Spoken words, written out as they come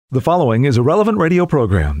The following is a relevant radio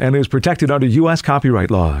program and is protected under U.S.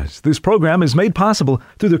 copyright laws. This program is made possible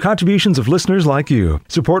through the contributions of listeners like you.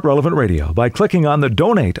 Support Relevant Radio by clicking on the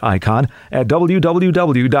donate icon at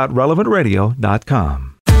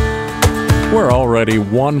www.relevantradio.com. We're already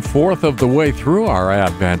 1/4 of the way through our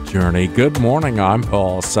Advent journey. Good morning, I'm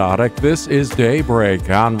Paul Sadek. This is Daybreak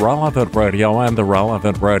on Relevant Radio and the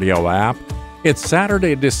Relevant Radio app. It's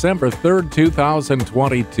Saturday, December 3rd,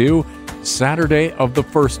 2022. Saturday of the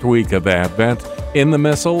first week of Advent. In the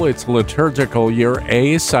Missal, it's liturgical year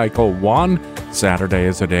A, cycle 1. Saturday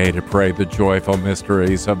is a day to pray the joyful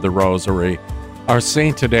mysteries of the Rosary. Our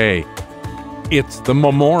saint today, it's the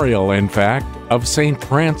memorial, in fact, of St.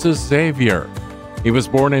 Francis Xavier. He was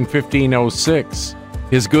born in 1506.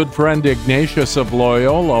 His good friend Ignatius of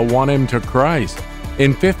Loyola won him to Christ.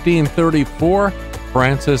 In 1534,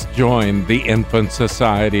 Francis joined the Infant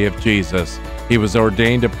Society of Jesus. He was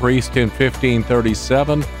ordained a priest in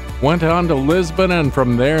 1537, went on to Lisbon, and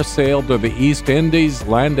from there sailed to the East Indies,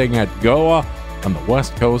 landing at Goa on the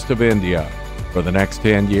west coast of India. For the next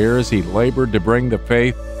 10 years, he labored to bring the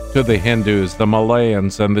faith to the Hindus, the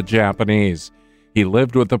Malayans, and the Japanese. He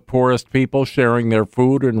lived with the poorest people, sharing their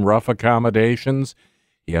food and rough accommodations.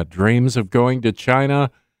 He had dreams of going to China,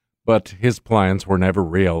 but his plans were never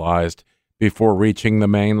realized. Before reaching the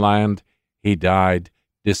mainland, he died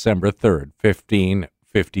December 3rd,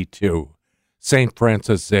 1552. St.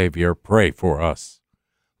 Francis Xavier, pray for us.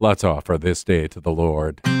 Let's offer this day to the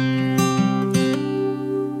Lord.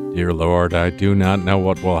 Dear Lord, I do not know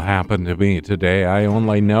what will happen to me today. I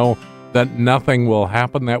only know that nothing will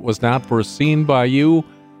happen that was not foreseen by you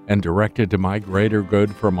and directed to my greater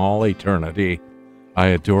good from all eternity. I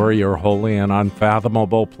adore your holy and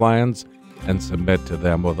unfathomable plans and submit to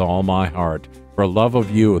them with all my heart, for love of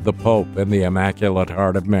you, the Pope, and the Immaculate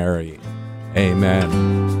Heart of Mary. Amen.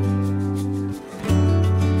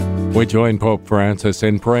 We join Pope Francis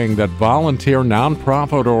in praying that volunteer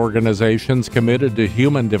nonprofit organizations committed to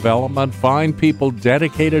human development find people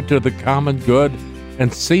dedicated to the common good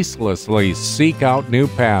and ceaselessly seek out new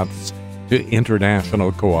paths to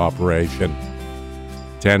international cooperation.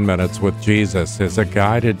 10 Minutes with Jesus is a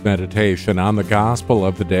guided meditation on the gospel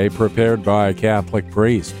of the day prepared by a Catholic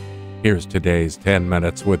priest. Here's today's 10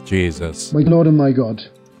 Minutes with Jesus. My Lord and my God,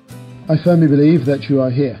 I firmly believe that you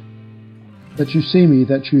are here, that you see me,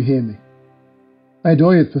 that you hear me. I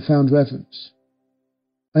adore you with profound reverence.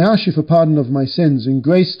 I ask you for pardon of my sins and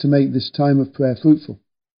grace to make this time of prayer fruitful.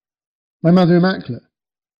 My Mother Immaculate,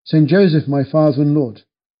 Saint Joseph, my Father and Lord,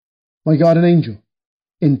 my guardian angel,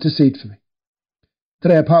 intercede for me.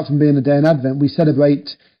 Today, apart from being a day in Advent, we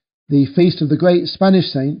celebrate the feast of the great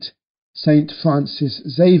Spanish saint, St. Francis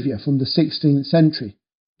Xavier, from the 16th century.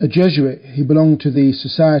 A Jesuit, he belonged to the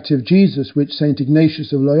Society of Jesus, which St.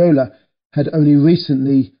 Ignatius of Loyola had only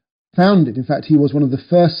recently founded. In fact, he was one of the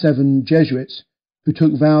first 7 Jesuits who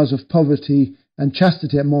took vows of poverty and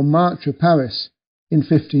chastity at Montmartre, Paris, in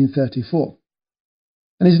 1534.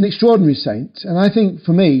 And he's an extraordinary saint, and I think,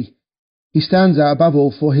 for me, he stands out above all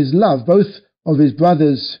for his love, both of his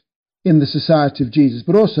brothers in the Society of Jesus,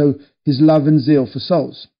 but also his love and zeal for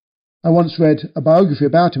souls. I once read a biography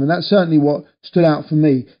about him, and that's certainly what stood out for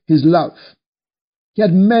me, his love. He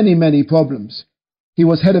had many, many problems. He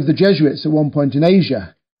was head of the Jesuits at one point in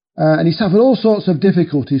Asia, and he suffered all sorts of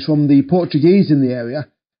difficulties from the Portuguese in the area,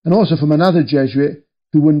 and also from another Jesuit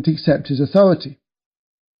who wouldn't accept his authority.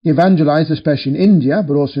 He evangelized especially in India,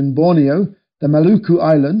 but also in Borneo, the Maluku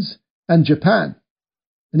Islands, and Japan.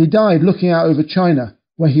 And he died looking out over China,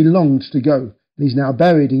 where he longed to go, and he's now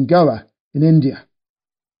buried in Goa, in India.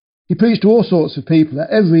 He preached to all sorts of people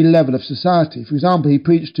at every level of society. For example, he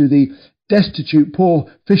preached to the destitute poor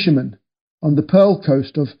fishermen on the Pearl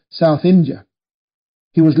Coast of South India.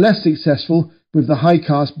 He was less successful with the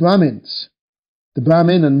high-caste Brahmins. The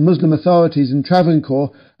Brahmin and Muslim authorities in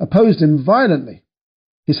Travancore opposed him violently.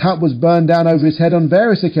 His hut was burned down over his head on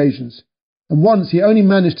various occasions, and once he only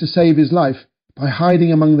managed to save his life by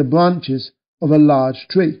hiding among the branches of a large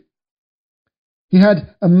tree. He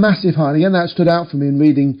had a massive heart. Again, that stood out for me in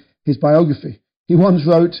reading his biography. He once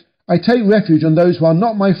wrote, "I take refuge on those who are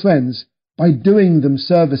not my friends by doing them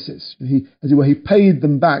services." As it were, he paid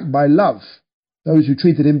them back by love. Those who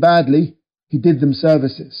treated him badly, he did them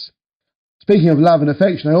services. Speaking of love and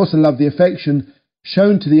affection, I also love the affection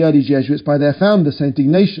shown to the early Jesuits by their founder, St.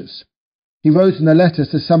 Ignatius. He wrote in a letter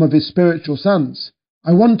to some of his spiritual sons,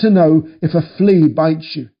 "I want to know if a flea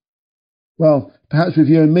bites you." Well, perhaps with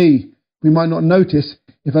you and me, we might not notice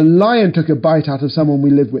if a lion took a bite out of someone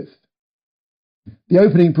we live with. The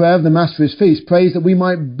opening prayer of the Mass for his feast prays that we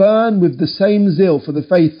might burn with the same zeal for the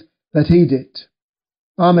faith that he did.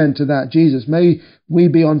 Amen to that, Jesus. May we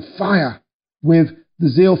be on fire with the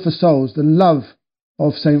zeal for souls, the love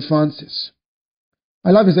of St. Francis.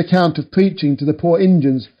 I love his account of preaching to the poor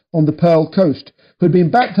Indians on the Pearl Coast, who had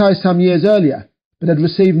been baptized some years earlier, but had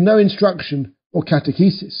received no instruction or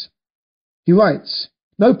catechesis. He writes,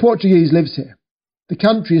 "No Portuguese lives here. The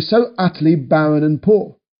country is so utterly barren and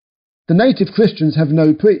poor. The native Christians have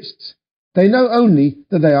no priests. They know only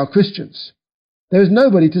that they are Christians. There is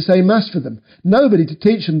nobody to say Mass for them, nobody to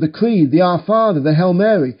teach them the Creed, the Our Father, the Hail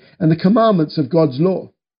Mary, and the commandments of God's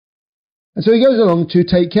law." And so he goes along to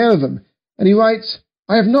take care of them, and he writes,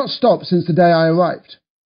 "I have not stopped since the day I arrived.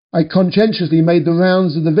 I conscientiously made the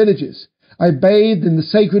rounds of the villages. I bathed in the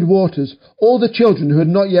sacred waters all the children who had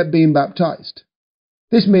not yet been baptized.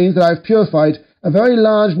 This means that I have purified a very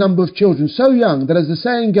large number of children so young that, as the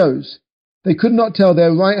saying goes, they could not tell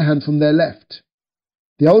their right hand from their left.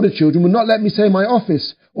 The older children would not let me say my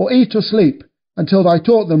office or eat or sleep until I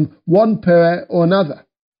taught them one prayer or another.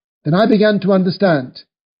 Then I began to understand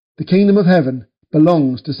the kingdom of heaven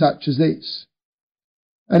belongs to such as these."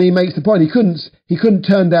 And he makes the point, he couldn't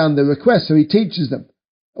turn down the request, so he teaches them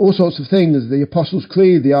all sorts of things, the Apostles'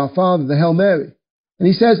 Creed, the Our Father, the Hail Mary. And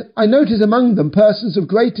he says, "I notice among them persons of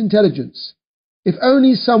great intelligence. If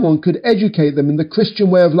only someone could educate them in the Christian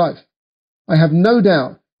way of life, I have no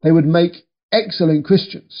doubt they would make excellent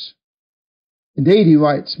Christians." Indeed, he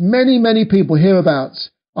writes, many people hereabouts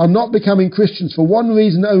are not becoming Christians for one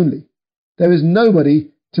reason only. There is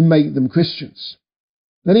nobody to make them Christians.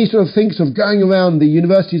 Then he sort of thinks of going around the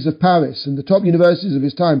universities of Paris and the top universities of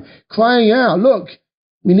his time, crying out, "Look,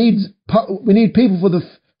 we need people for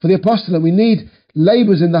the apostolate. We need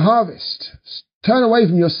labourers in the harvest. Turn away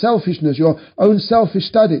from your selfishness, your own selfish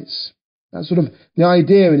studies." That's sort of the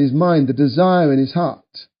idea in his mind, the desire in his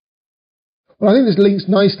heart. Well, I think this links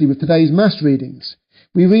nicely with today's Mass readings.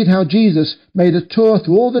 We read how Jesus made a tour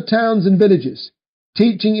through all the towns and villages,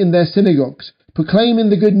 teaching in their synagogues, proclaiming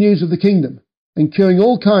the good news of the kingdom, and curing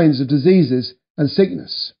all kinds of diseases and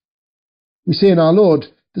sickness. We see in our Lord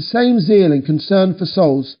the same zeal and concern for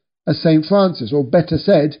souls as St. Francis, or better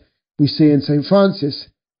said, we see in St. Francis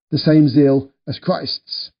the same zeal as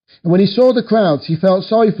Christ's. And when he saw the crowds, he felt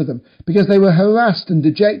sorry for them, because they were harassed and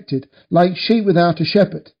dejected, like sheep without a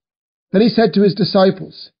shepherd. Then he said to his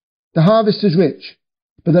disciples, "The harvest is rich,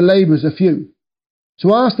 but the labourers are few.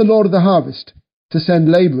 So ask the Lord of the harvest to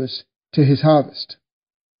send labourers to his harvest."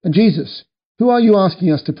 And Jesus, who are you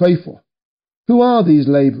asking us to pray for? Who are these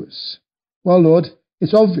labourers? Well, Lord,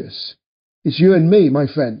 it's obvious. It's you and me, my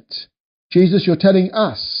friend. Jesus, you're telling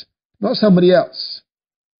us, not somebody else.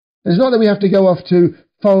 And it's not that we have to go off to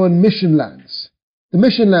foreign mission lands. The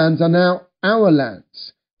mission lands are now our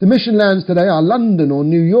lands. The mission lands today are London or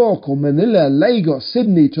New York or Manila, Lagos,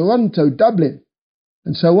 Sydney, Toronto, Dublin,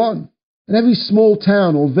 and so on, and every small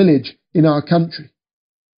town or village in our country.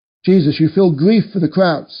 Jesus, you feel grief for the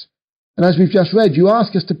crowds. And as we've just read, you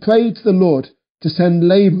ask us to pray to the Lord to send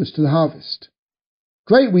labourers to the harvest.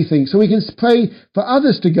 Great, we think, so we can pray for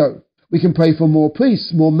others to go. We can pray for more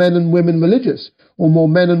priests, more men and women religious, or more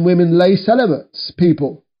men and women lay celibates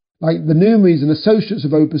people, like the Numeries and Associates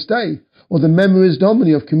of Opus Dei, or the Memories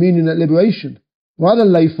Domini of Communion at Liberation, or other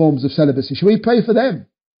lay forms of celibacy. Shall we pray for them?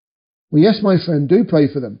 Well, yes, my friend, do pray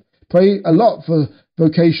for them. Pray a lot for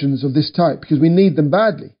vocations of this type, because we need them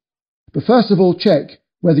badly. But first of all, check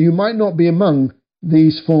whether you might not be among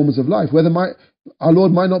these forms of life, whether our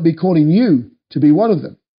Lord might not be calling you to be one of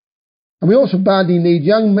them. And we also badly need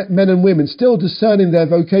young men and women still discerning their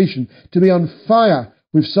vocation to be on fire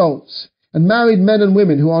with souls, and married men and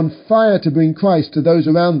women who are on fire to bring Christ to those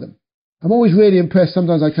around them. I'm always really impressed.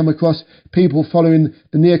 Sometimes I come across people following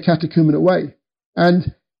the neo-catechumenate way,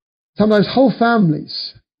 and sometimes whole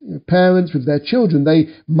families, parents with their children, they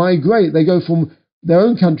migrate, they go from their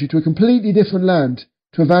own country to a completely different land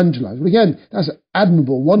to evangelize. Well, again, that's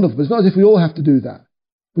admirable, wonderful, but it's not as if we all have to do that.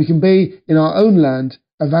 We can be in our own land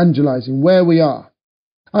evangelizing where we are.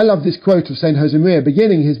 I love this quote of St. Josemaria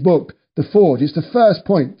beginning his book, The Forge. It's the first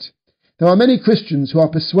point. There are many Christians who are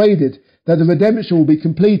persuaded that the redemption will be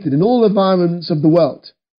completed in all environments of the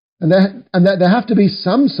world, and that there have to be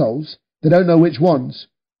some souls, they don't know which ones,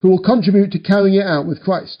 who will contribute to carrying it out with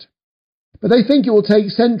Christ. But they think it will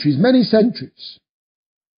take centuries, many centuries.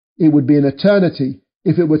 It would be an eternity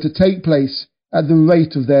if it were to take place at the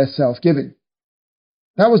rate of their self-giving.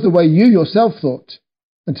 That was the way you yourself thought,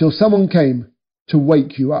 until someone came to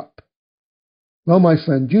wake you up. Well, my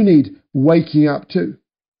friend, you need waking up too.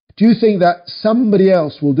 Do you think that somebody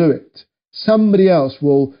else will do it? Somebody else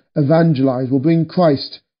will evangelize, will bring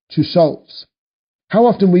Christ to souls? How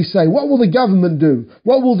often we say, what will the government do?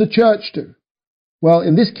 What will the church do? Well,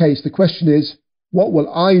 in this case, the question is, What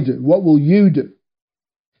will I do? What will you do?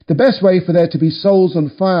 The best way for there to be souls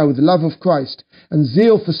on fire with the love of Christ and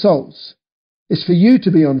zeal for souls is for you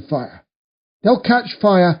to be on fire. They'll catch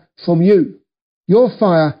fire from you. Your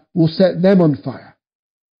fire will set them on fire.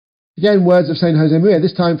 Again, words of St. Josemaria,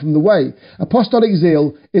 this time from the Way. Apostolic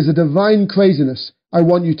zeal is a divine craziness I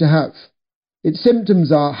want you to have. Its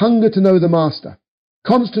symptoms are hunger to know the Master,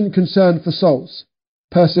 constant concern for souls,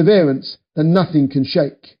 perseverance that nothing can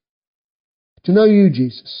shake. To know you,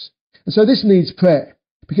 Jesus. And so this needs prayer,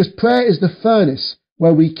 because prayer is the furnace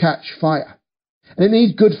where we catch fire. And it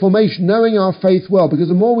needs good formation, knowing our faith well, because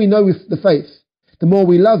the more we know the faith, the more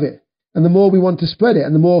we love it, and the more we want to spread it,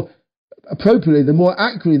 and the more appropriately, the more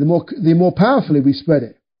accurately, the more powerfully we spread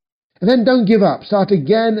it. And then don't give up. Start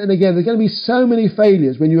again and again. There's going to be so many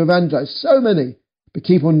failures when you evangelize, so many, but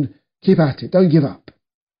keep at it. Don't give up.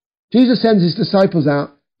 Jesus sends his disciples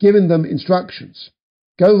out, giving them instructions.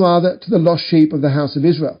 Go rather to the lost sheep of the house of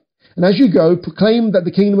Israel. And as you go, proclaim that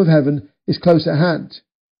the kingdom of heaven is close at hand.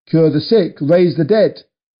 Cure the sick, raise the dead,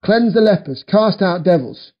 cleanse the lepers, cast out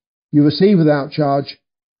devils. You receive without charge,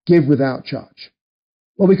 give without charge.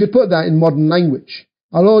 Well, we could put that in modern language.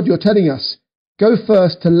 Our Lord, you're telling us, go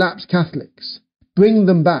first to lapsed Catholics. Bring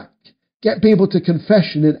them back. Get people to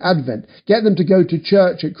confession in Advent. Get them to go to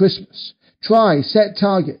church at Christmas. Try, set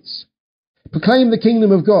targets. Proclaim the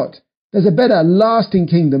kingdom of God. There's a better, lasting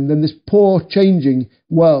kingdom than this poor, changing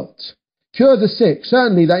world. Cure the sick.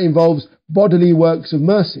 Certainly that involves bodily works of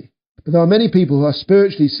mercy. But there are many people who are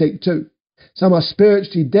spiritually sick too. Some are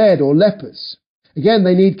spiritually dead or lepers. Again,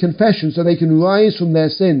 they need confession so they can rise from their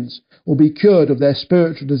sins or be cured of their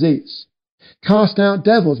spiritual disease. Cast out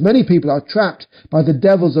devils. Many people are trapped by the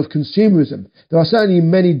devils of consumerism. There are certainly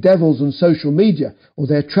many devils on social media, or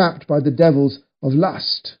they're trapped by the devils of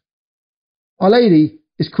lust. Our Lady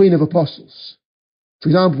is Queen of Apostles. For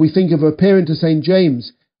example, we think of her appearing to St.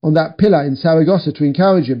 James on that pillar in Saragossa to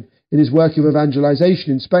encourage him in his work of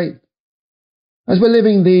evangelization in Spain. As we're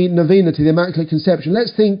living the novena to the Immaculate Conception,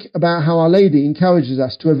 let's think about how Our Lady encourages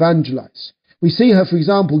us to evangelize. We see her, for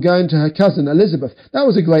example, going to her cousin Elizabeth. That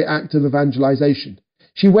was a great act of evangelization.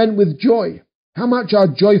 She went with joy. How much our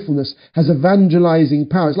joyfulness has evangelizing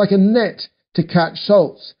power. It's like a net to catch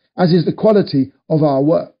souls, as is the quality of our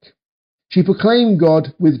work. She proclaimed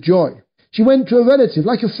God with joy. She went to a relative,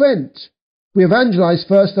 like a friend. We evangelize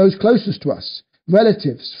first those closest to us,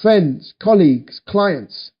 relatives, friends, colleagues,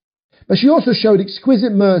 clients. But she also showed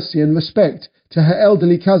exquisite mercy and respect to her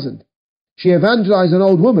elderly cousin. She evangelized an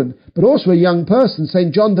old woman, but also a young person,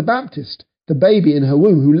 St. John the Baptist, the baby in her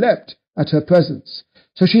womb who leapt at her presence.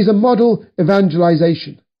 So she's a model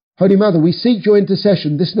evangelization. Holy Mother, we seek your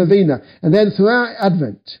intercession this novena, and then throughout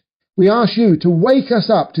Advent, we ask you to wake us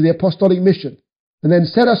up to the apostolic mission, and then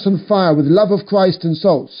set us on fire with love of Christ and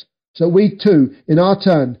souls, so we too, in our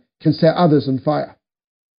turn, can set others on fire.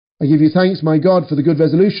 I give you thanks, my God, for the good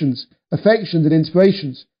resolutions, affections and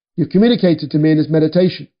inspirations you've communicated to me in this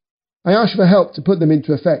meditation. I ask for help to put them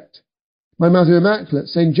into effect. My Mother Immaculate,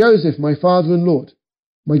 St. Joseph, my Father and Lord,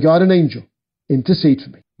 my guardian angel, intercede for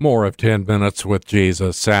me. More of 10 Minutes with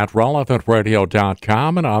Jesus at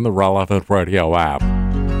relevantradio.com and on the Relevant Radio app.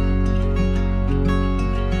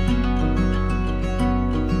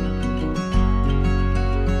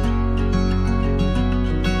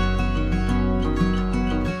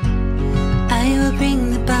 I will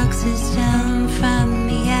bring the boxes down from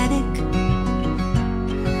the attic.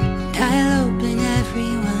 I'll open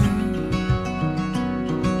every one.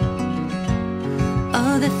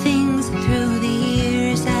 All the things through the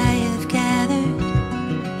years I have gathered,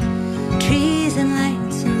 trees and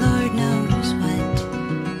lights and Lord knows what.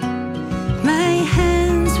 My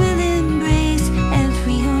hands will embrace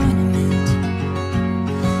every ornament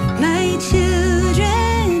my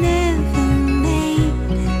children ever made,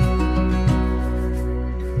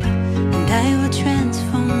 and I will tremble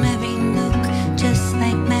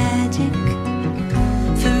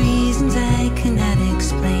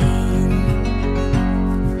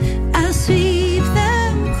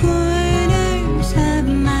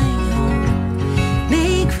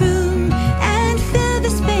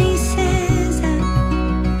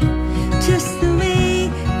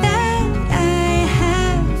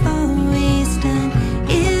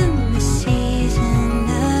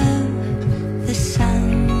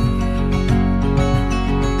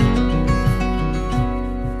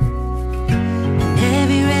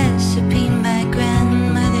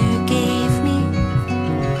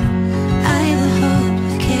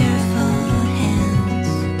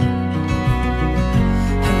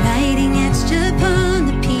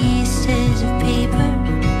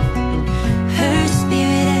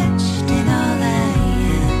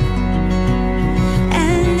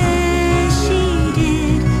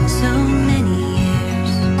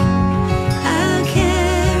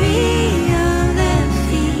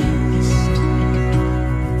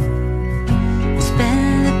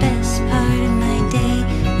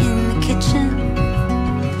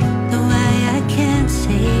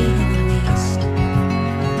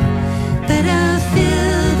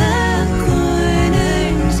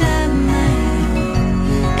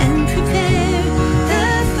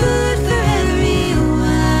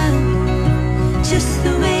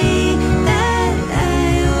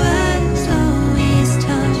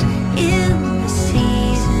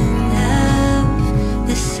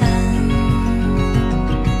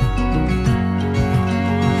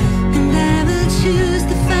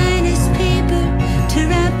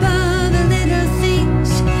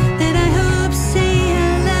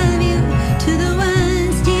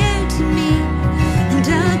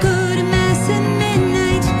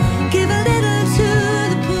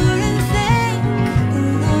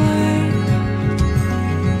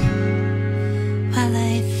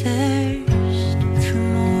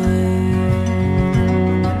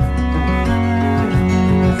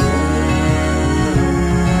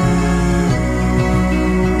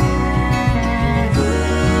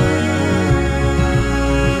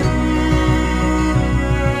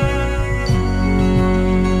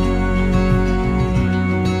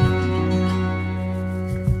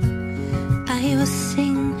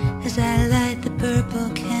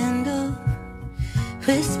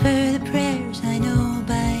whisper the prayers I know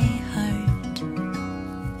by heart,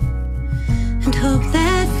 and hope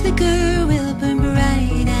that flicker will burn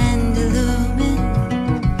bright and illumine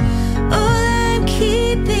all I'm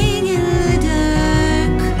keeping in the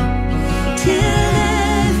dark, till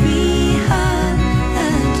every hall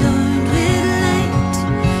adorned with light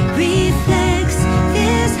reflects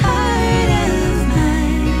this heart of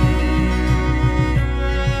mine.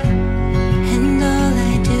 And all I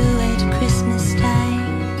do at Christmas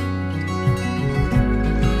time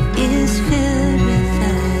is filled with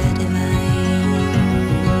the divine.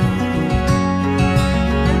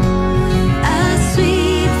 I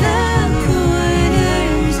sweep the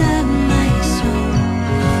corners of my soul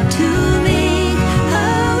to make a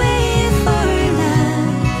way for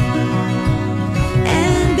love,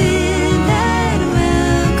 and bid that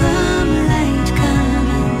welcome light come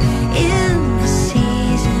in the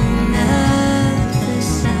season of the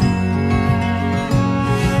sun.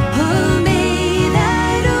 Oh, may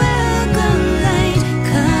that welcome light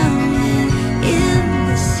come in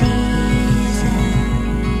the season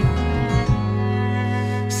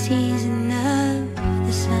of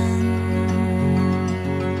the sun.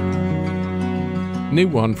 New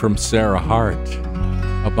one from Sarah Hart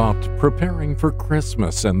about preparing for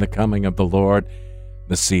Christmas and the coming of the Lord,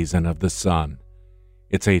 the season of the sun.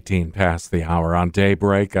 It's 18 past the hour on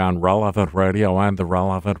Daybreak on Relevant Radio and the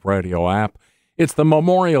Relevant Radio app. It's the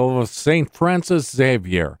memorial of St. Francis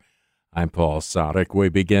Xavier. I'm Paul Sadek. We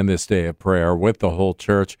begin this day of prayer with the whole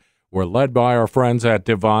church. We're led by our friends at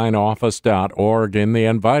divineoffice.org in the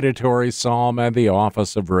invitatory psalm and the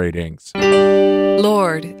office of readings.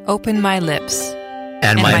 Lord, open my lips,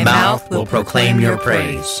 and my mouth will proclaim your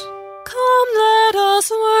praise. Come, let us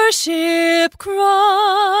worship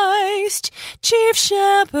Christ, chief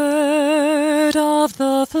shepherd of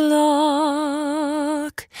the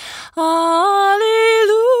flock. Alleluia.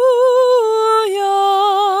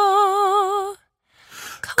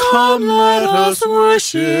 Come, let us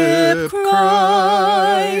worship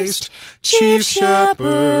Christ, chief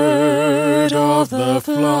shepherd of the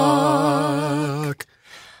flock.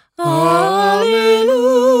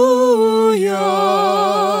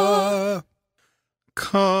 Alleluia.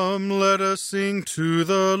 Come, let us sing to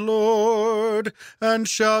the Lord, and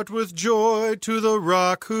shout with joy to the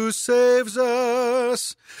rock who saves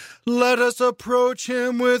us. Let us approach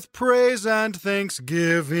him with praise and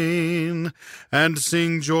thanksgiving, and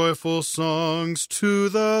sing joyful songs to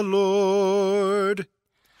the Lord.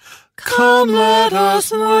 Come, let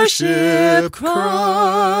us worship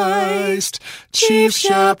Christ, chief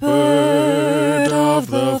shepherd of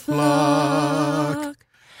the flock.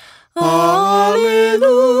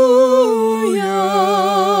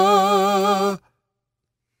 Alleluia.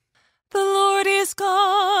 The Lord is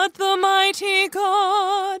God, the mighty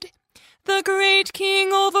God, the great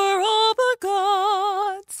King over all the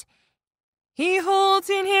gods. He holds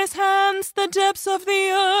in his hands the depths of the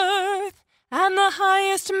earth, and the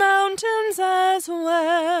highest mountains as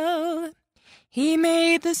well. He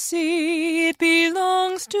made the sea, it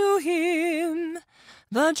belongs to him,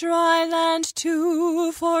 the dry land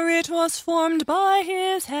too, for it was formed by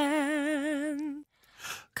his hand.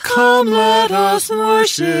 Come, let us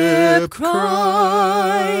worship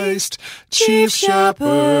Christ, chief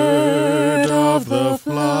shepherd of the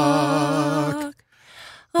flock.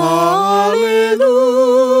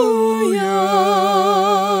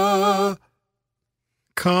 Alleluia.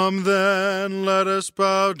 Come then, let us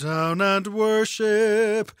bow down and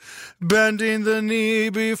worship, bending the knee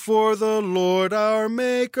before the Lord our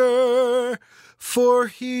Maker. For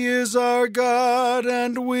he is our God,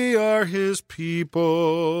 and we are his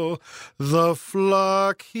people, the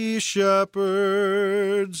flock he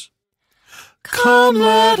shepherds. Come,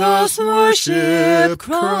 let us worship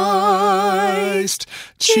Christ,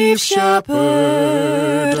 chief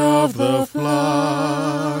shepherd of the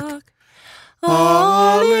flock.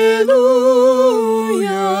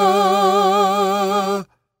 Alleluia.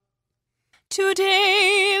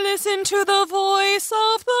 Today listen to the voice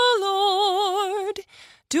of the Lord.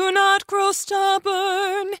 Do not grow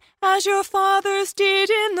stubborn, as your fathers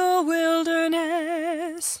did in the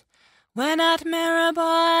wilderness. When at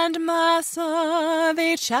Meribah and Massah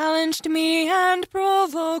they challenged me and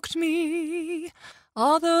provoked me,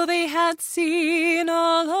 although they had seen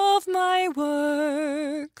all of my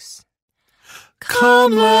works.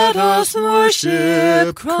 Come, let us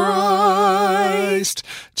worship Christ,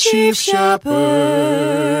 chief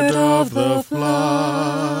shepherd of the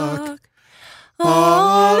flock.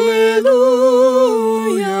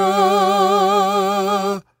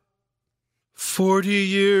 Alleluia. 40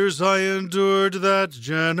 years I endured that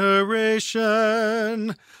generation.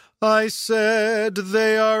 I said,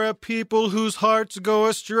 they are a people whose hearts go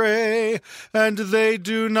astray, and they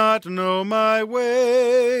do not know my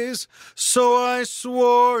ways. So I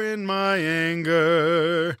swore in my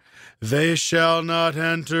anger, they shall not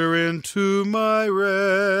enter into my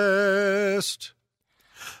rest.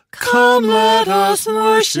 Come, let us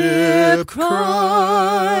worship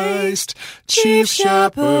Christ, chief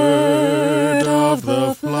shepherd of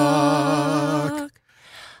the flock.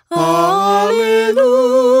 Alleluia.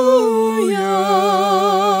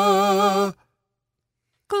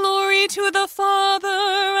 Glory to the Father,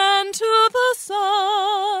 and to the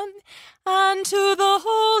Son, and to the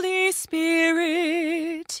Holy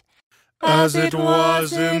Spirit, as it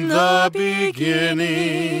was in the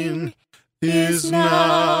beginning, is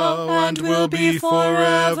now, and will be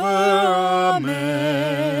forever.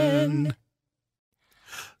 Amen.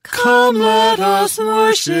 Come, let us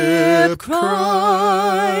worship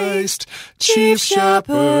Christ, chief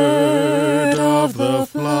shepherd of the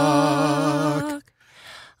flock.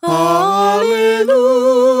 Alleluia.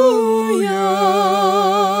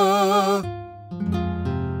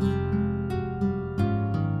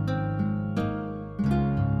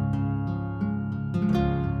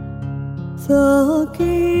 The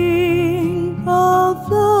King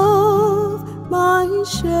of love, my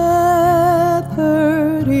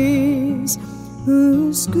shepherd is,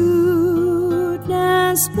 whose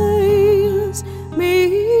goodness fails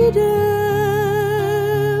me ever.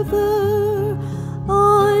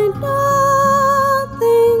 I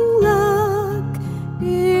nothing lack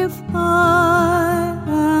if I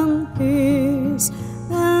am his,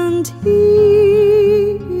 and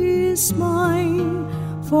he is mine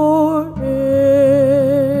forever.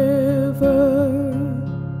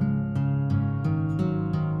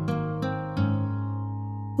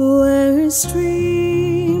 Where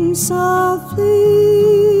streams of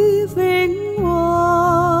living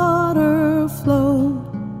water flow,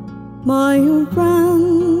 my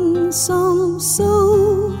ransom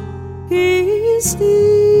soul is leading,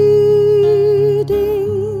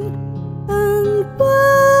 and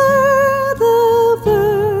where the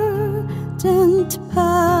verdant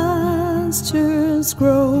pastures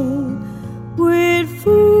grow with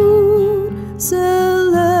food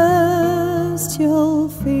celestial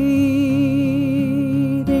feeding.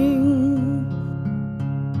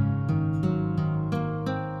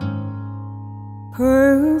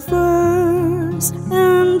 Perverse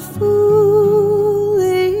and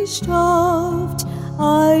foolish oft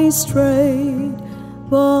I strayed,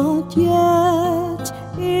 but yet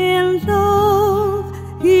in love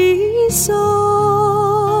he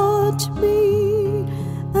sought me,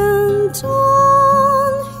 and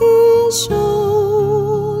on his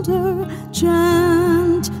shoulder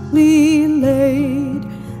gently laid,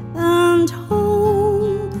 and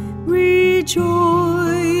home rejoicing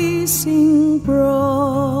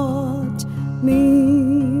brought me.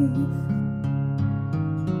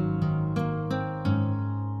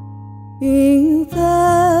 In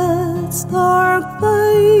death's dark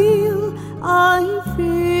vale I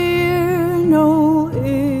fear no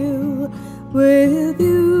ill. With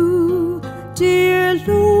you, dear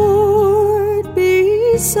Lord,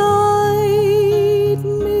 beside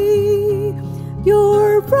me,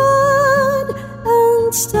 your rod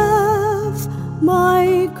and staff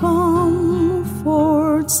my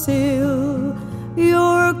comfort still,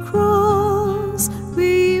 your cross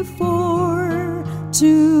before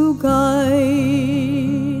to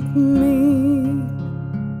guide me.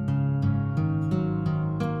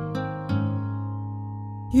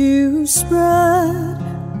 You spread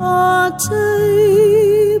a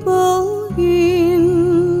table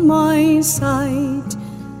in my sight,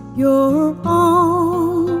 your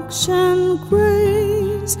unction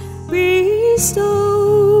grace bestowing,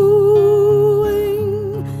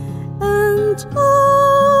 and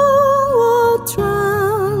oh, what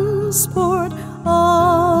transport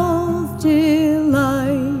of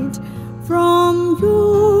delight from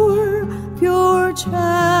your pure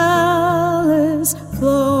chalice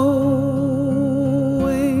flowing.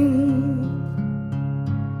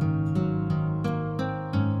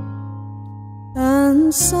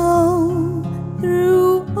 And so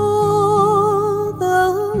through all the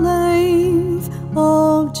length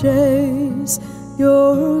of days,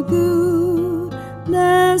 your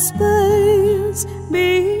goodness fails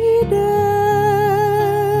me never.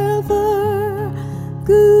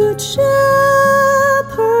 Good Shepherd,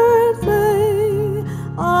 may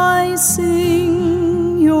I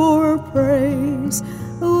sing your praise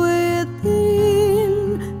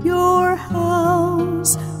within your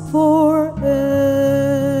house forever.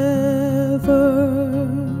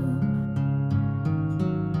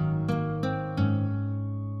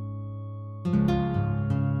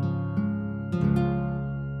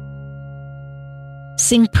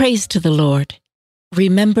 Sing praise to the Lord.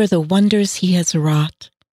 Remember the wonders he has wrought.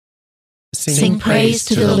 Sing praise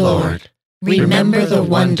to the Lord. Remember the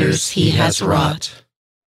wonders he has wrought.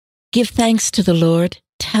 Give thanks to the Lord.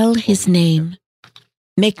 Tell his name.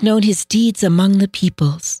 Make known his deeds among the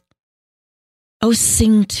peoples. Oh,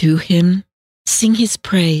 sing to him. Sing his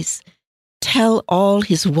praise. Tell all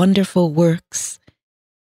his wonderful works.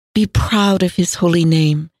 Be proud of his holy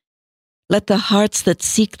name. Let the hearts that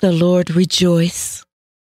seek the Lord rejoice.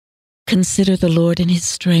 Consider the Lord in his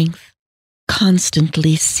strength.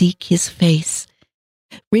 Constantly seek his face.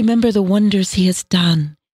 Remember the wonders he has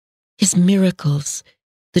done, his miracles,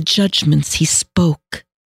 the judgments he spoke.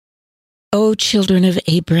 O children of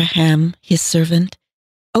Abraham, his servant,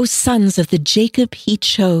 O sons of the Jacob he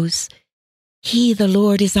chose, he, the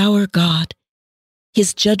Lord, is our God.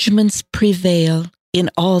 His judgments prevail in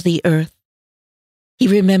all the earth. He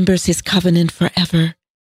remembers his covenant forever,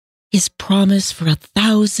 his promise for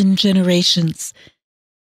 1,000 generations,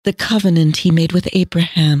 the covenant he made with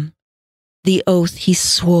Abraham, the oath he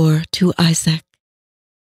swore to Isaac.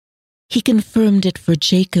 He confirmed it for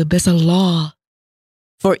Jacob as a law,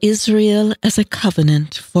 for Israel as a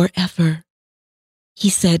covenant forever. He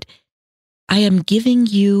said, I am giving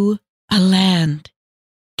you a land,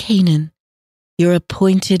 Canaan, your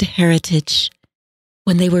appointed heritage.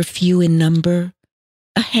 When they were few in number,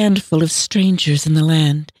 a handful of strangers in the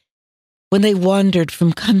land, when they wandered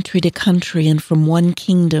from country to country and from one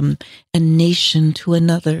kingdom and nation to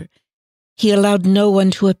another, he allowed no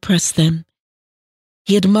one to oppress them.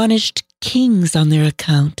 He admonished kings on their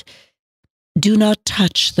account. Do not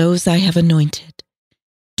touch those I have anointed.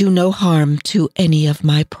 Do no harm to any of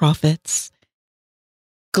my prophets.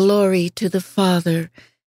 Glory to the Father,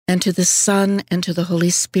 and to the Son, and to the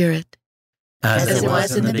Holy Spirit. As it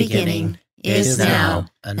was in the beginning, is now,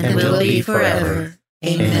 and will be forever.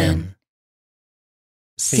 Amen.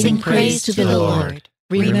 Sing praise to the Lord.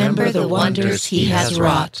 Remember the wonders he has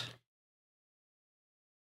wrought.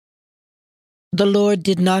 The Lord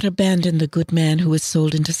did not abandon the good man who was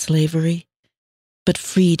sold into slavery, but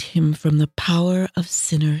freed him from the power of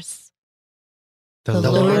sinners. The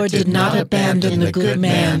Lord did not abandon the good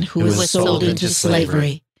man who was sold into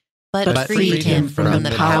slavery, but freed him from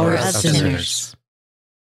the power of sinners.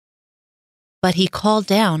 But he called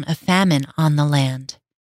down a famine on the land.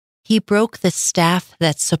 He broke the staff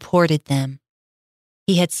that supported them.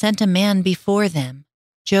 He had sent a man before them,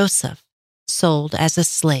 Joseph, sold as a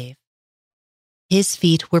slave. His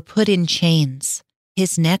feet were put in chains.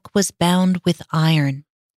 His neck was bound with iron,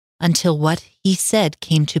 until what he said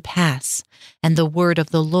came to pass, and the word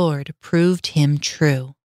of the Lord proved him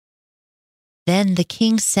true. Then the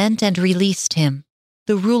king sent and released him.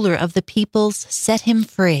 The ruler of the peoples set him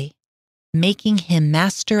free, making him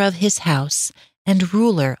master of his house and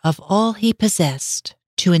ruler of all he possessed,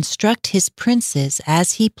 to instruct his princes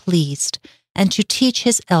as he pleased, and to teach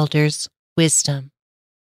his elders wisdom.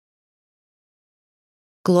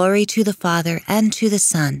 Glory to the Father, and to the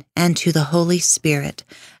Son, and to the Holy Spirit,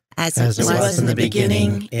 as it was in the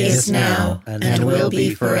beginning, is now, and will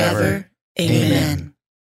be forever. Amen.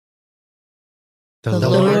 The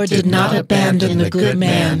Lord did not abandon the good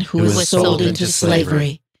man who was sold into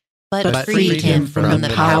slavery, but freed him from the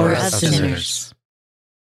power of sinners.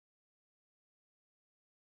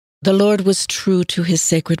 The Lord was true to his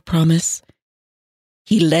sacred promise.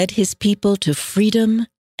 He led his people to freedom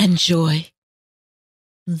and joy.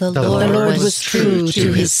 The Lord was true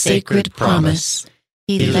to his sacred promise.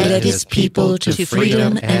 He led his people to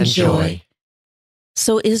freedom and joy.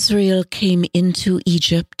 So Israel came into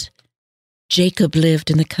Egypt. Jacob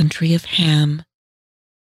lived in the country of Ham.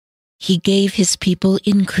 He gave his people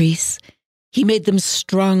increase. He made them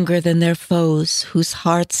stronger than their foes, whose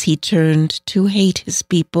hearts he turned to hate his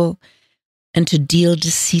people and to deal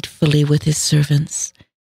deceitfully with his servants.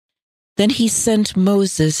 Then he sent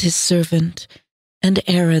Moses, his servant, and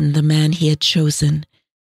Aaron, the man he had chosen.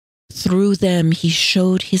 Through them he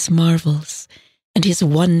showed his marvels and his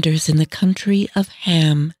wonders in the country of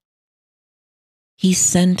Ham. He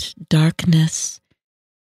sent darkness,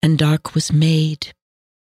 and dark was made,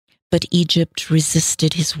 but Egypt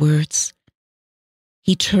resisted his words.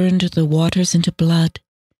 He turned the waters into blood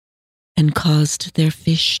and caused their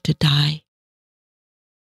fish to die.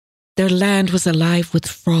 Their land was alive with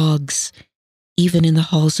frogs, even in the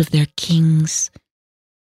halls of their kings.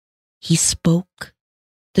 He spoke,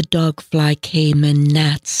 the dogfly came, and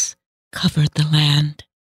gnats covered the land.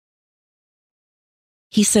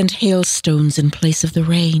 He sent hailstones in place of the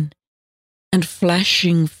rain, and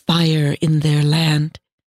flashing fire in their land.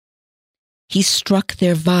 He struck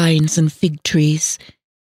their vines and fig trees.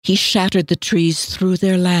 He shattered the trees through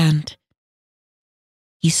their land.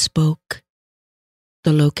 He spoke.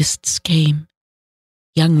 The locusts came,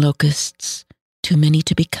 young locusts, too many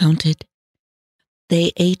to be counted.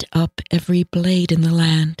 They ate up every blade in the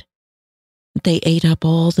land. They ate up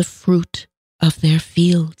all the fruit of their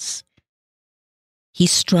fields. He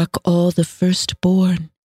struck all the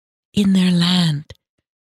firstborn in their land,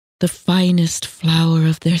 the finest flower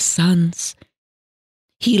of their sons.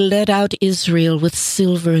 He led out Israel with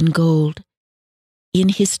silver and gold. In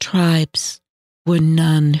his tribes were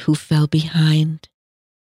none who fell behind.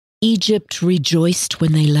 Egypt rejoiced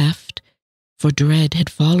when they left, for dread had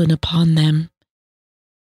fallen upon them.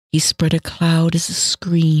 He spread a cloud as a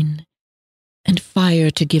screen, and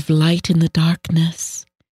fire to give light in the darkness.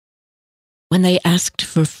 When they asked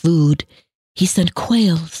for food, he sent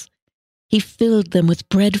quails. He filled them with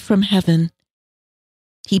bread from heaven.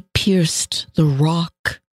 He pierced the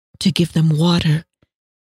rock to give them water.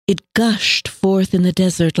 It gushed forth in the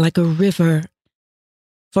desert like a river,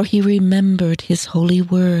 for he remembered his holy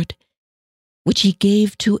word, which he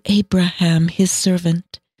gave to Abraham his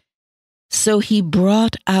servant. So he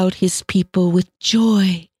brought out his people with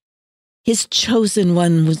joy, his chosen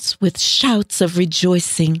ones with shouts of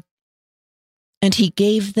rejoicing. And he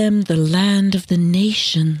gave them the land of the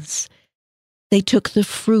nations. They took the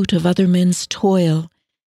fruit of other men's toil,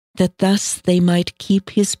 that thus they might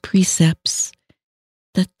keep his precepts,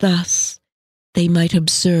 that thus they might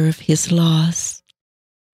observe his laws.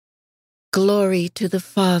 Glory to the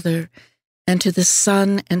Father, and to the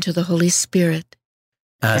Son, and to the Holy Spirit.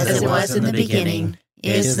 As it was in the beginning,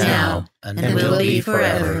 is now, and will be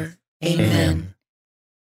forever. Amen.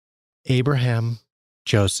 Abraham,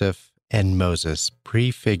 Joseph, and Moses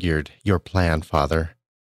prefigured your plan, Father,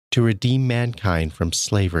 to redeem mankind from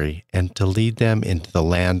slavery and to lead them into the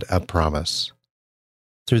land of promise.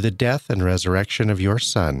 Through the death and resurrection of your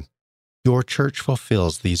Son, your church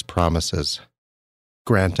fulfills these promises.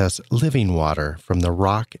 Grant us living water from the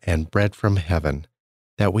rock and bread from heaven,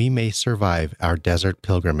 that we may survive our desert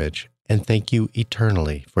pilgrimage and thank you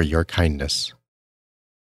eternally for your kindness.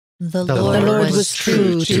 The Lord was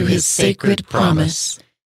true to his sacred promise.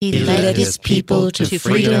 He led his people to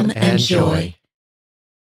freedom and joy.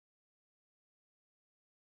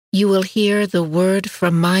 You will hear the word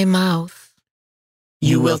from my mouth.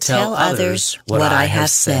 You will tell others what I have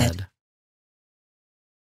said.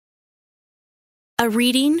 A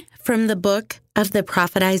reading from the book of the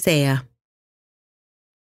prophet Isaiah.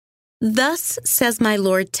 Thus says my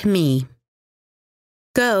Lord to me,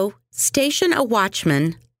 Go, station a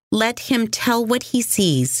watchman, let him tell what he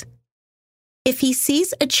sees. If he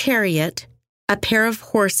sees a chariot, a pair of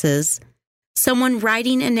horses, someone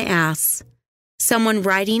riding an ass, someone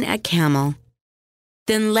riding a camel,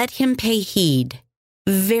 then let him pay heed,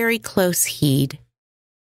 very close heed.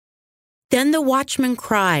 Then the watchman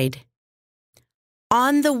cried,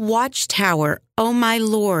 On the watchtower, O my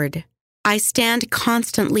Lord, I stand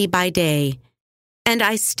constantly by day, and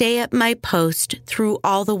I stay at my post through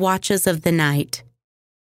all the watches of the night.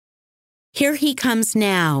 Here he comes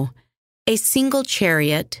now, a single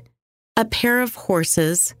chariot, a pair of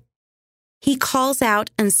horses. He calls out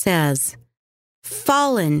and says,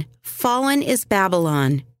 Fallen, fallen is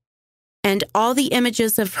Babylon, and all the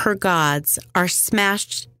images of her gods are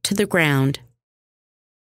smashed to the ground.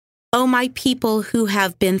 O my people who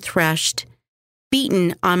have been threshed,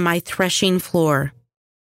 beaten on my threshing floor.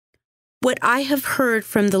 What I have heard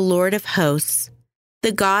from the Lord of hosts,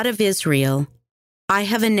 the God of Israel, I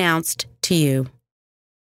have announced to you.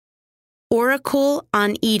 Oracle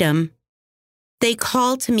on Edom, they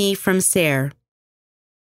call to me from Seir.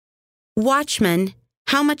 Watchman,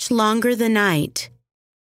 how much longer the night?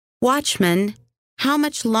 Watchman, how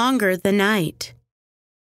much longer the night?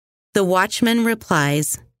 The watchman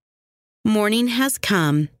replies, Morning has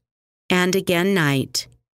come, and again night.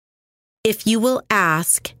 If you will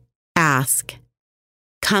ask, ask.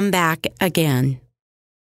 Come back again.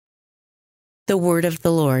 The word of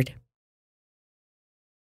the Lord.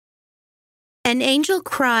 An angel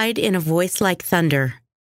cried in a voice like thunder,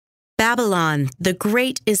 Babylon, the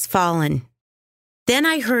great is fallen. Then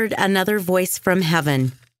I heard another voice from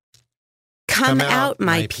heaven. Come out,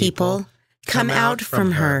 my people, come out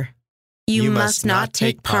from her. You must not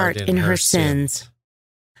take part in her sins.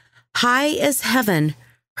 High as heaven,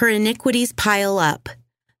 her iniquities pile up.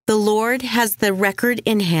 The Lord has the record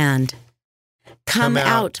in hand. Come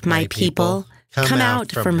out, my people, come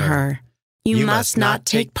out from her. You must not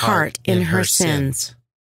take part in her sins.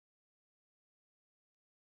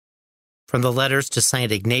 From the Letters to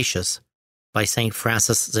St. Ignatius by St.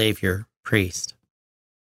 Francis Xavier, priest.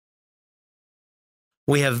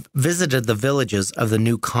 We have visited the villages of the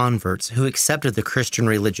new converts who accepted the Christian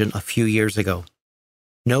religion a few years ago.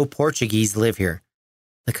 No Portuguese live here.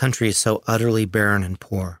 The country is so utterly barren and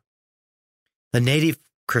poor. The native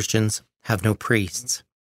Christians have no priests.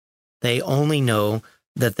 They only know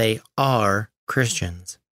that they are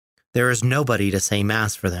Christians. There is nobody to say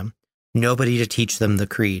Mass for them, nobody to teach them the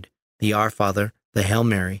Creed, the Our Father, the Hail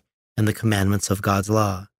Mary, and the commandments of God's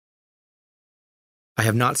law. I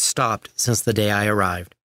have not stopped since the day I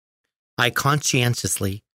arrived. I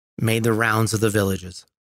conscientiously made the rounds of the villages.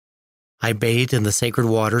 I bathed in the sacred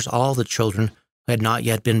waters all the children who had not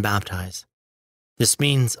yet been baptized. This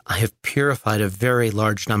means I have purified a very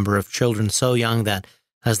large number of children so young that,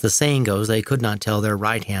 as the saying goes, they could not tell their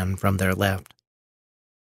right hand from their left.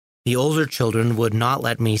 The older children would not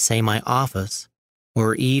let me say my office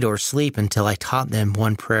or eat or sleep until I taught them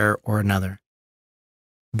one prayer or another.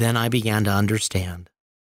 Then I began to understand.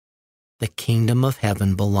 The kingdom of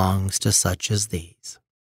heaven belongs to such as these.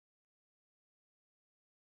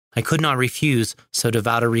 I could not refuse so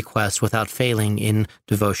devout a request without failing in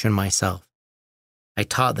devotion myself. I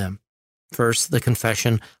taught them, first, the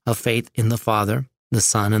confession of faith in the Father, the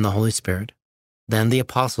Son, and the Holy Spirit, then the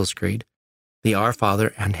Apostles' Creed, the Our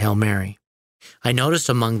Father, and Hail Mary. I noticed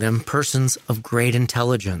among them persons of great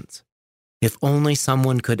intelligence. If only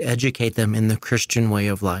someone could educate them in the Christian way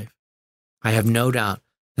of life, I have no doubt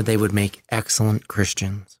that they would make excellent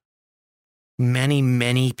Christians. Many,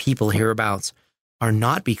 many people hereabouts are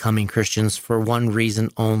not becoming Christians for one reason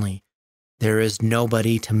only. There is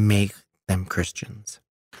nobody to make them Christians.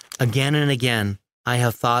 Again and again, I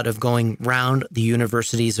have thought of going round the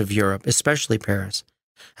universities of Europe, especially Paris,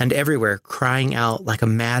 and everywhere crying out like a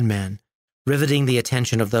madman, riveting the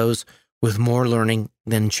attention of those with more learning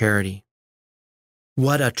than charity.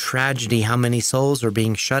 What a tragedy how many souls are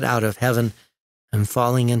being shut out of heaven and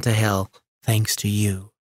falling into hell thanks to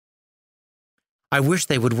you. I wish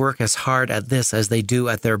they would work as hard at this as they do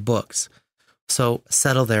at their books, so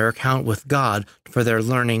settle their account with God for their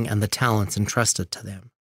learning and the talents entrusted to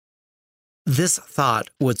them. This thought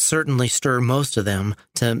would certainly stir most of them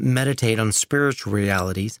to meditate on spiritual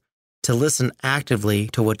realities, to listen actively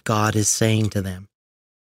to what God is saying to them.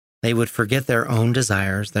 They would forget their own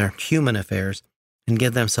desires, their human affairs, and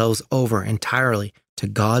give themselves over entirely to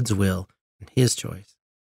God's will and His choice.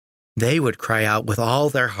 They would cry out with all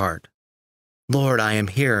their heart, "Lord, I am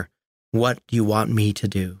here. What do you want me to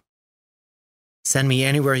do? Send me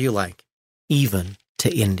anywhere you like, even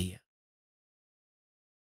to India."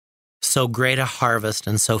 So great a harvest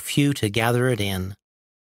and so few to gather it in.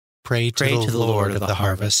 Pray to the Lord of the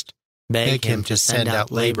harvest. Beg him to send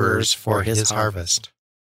out laborers for his harvest.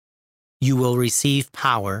 You will receive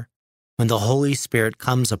power when the Holy Spirit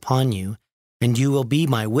comes upon you, and you will be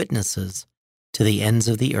my witnesses to the ends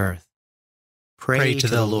of the earth. Pray to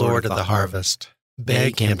the Lord of the harvest.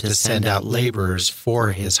 Beg him to send out laborers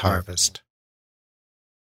for his harvest.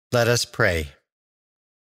 Let us pray.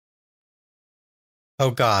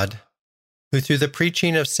 O God, who through the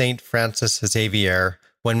preaching of St. Francis Xavier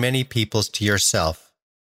won many peoples to yourself,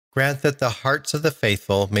 grant that the hearts of the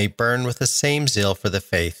faithful may burn with the same zeal for the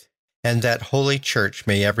faith, and that Holy Church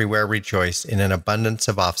may everywhere rejoice in an abundance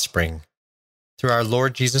of offspring. Through our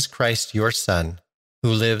Lord Jesus Christ, your Son,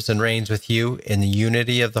 who lives and reigns with you in the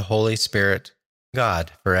unity of the Holy Spirit,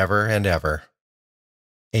 God, forever and ever.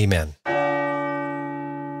 Amen.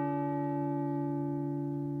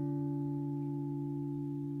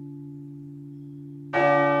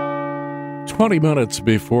 Minutes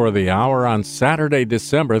before the hour on Saturday,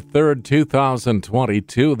 December 3rd,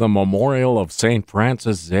 2022, the memorial of St.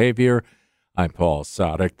 Francis Xavier. I'm Paul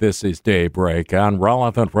Sadek. This is Daybreak on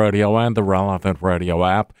Relevant Radio and the Relevant Radio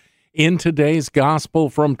app. In today's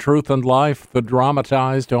Gospel from Truth and Life, the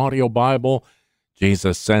dramatized audio Bible,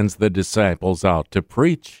 Jesus sends the disciples out to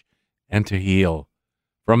preach and to heal.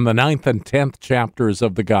 From the 9th and 10th chapters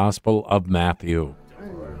of the Gospel of Matthew.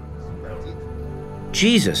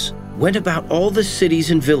 Jesus went about all the cities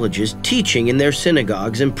and villages, teaching in their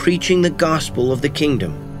synagogues and preaching the gospel of the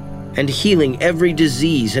kingdom, and healing every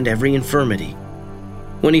disease and every infirmity.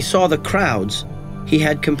 When he saw the crowds, he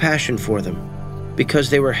had compassion for them, because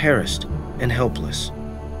they were harassed and helpless,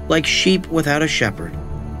 like sheep without a shepherd.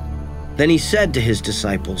 Then he said to his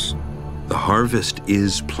disciples, "The harvest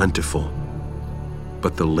is plentiful,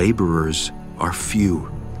 but the laborers are few.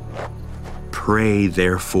 Pray,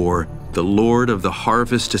 therefore, the Lord of the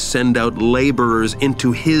harvest to send out laborers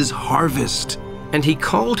into his harvest." And he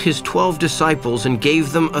called his 12 disciples and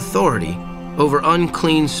gave them authority over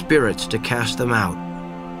unclean spirits to cast them out,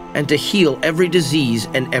 and to heal every disease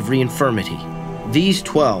and every infirmity. These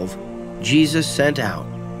 12 Jesus sent out,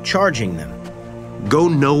 charging them, "Go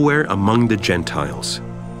nowhere among the Gentiles,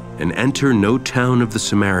 and enter no town of the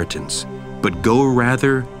Samaritans, but go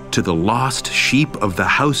rather to the lost sheep of the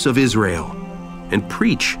house of Israel, and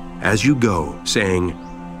preach as you go, saying,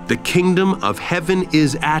 the kingdom of heaven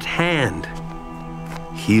is at hand.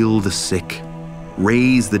 Heal the sick,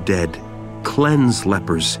 raise the dead, cleanse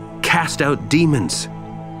lepers, cast out demons.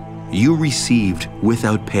 You received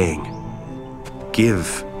without paying.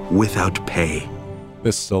 Give without pay.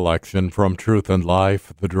 This selection from Truth and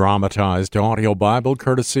Life, the dramatized audio Bible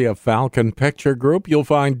courtesy of Falcon Picture Group. You'll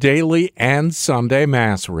find daily and Sunday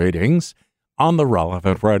Mass readings on the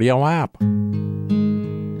Relevant Radio app.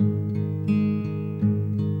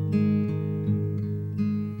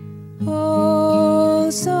 O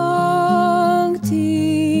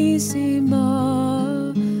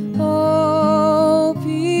Sanctissima, O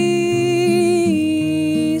Purissima,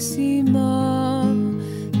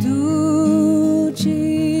 Ducis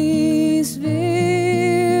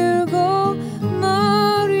Virgo Maria,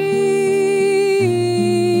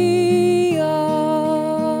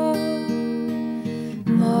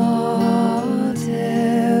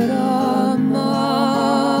 Mater amata,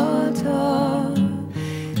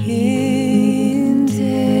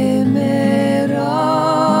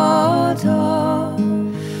 intemerata,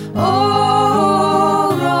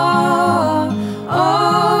 ora,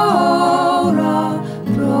 ora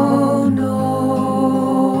pro nobis.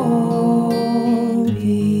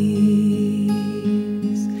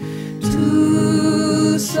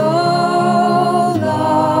 Tu solatium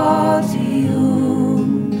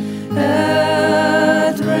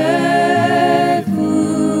et refugium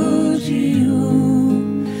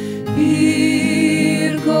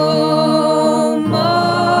Virgo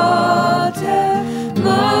Mater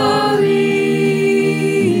Maria,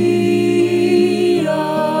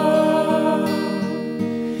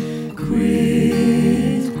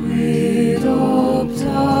 quid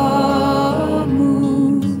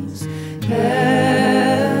optamus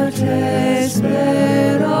per te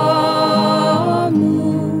speramus,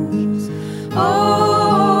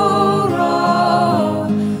 ora,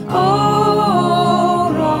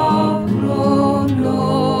 ora pro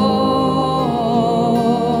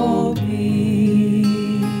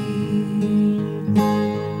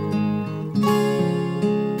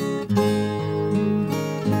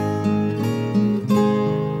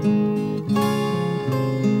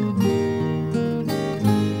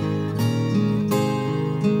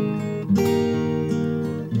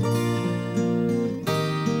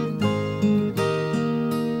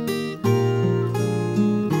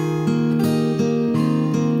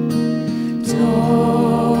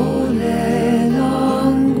Dole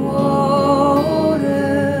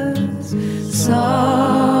languores,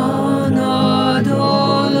 sana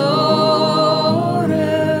dolores,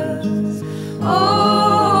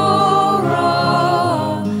 ora,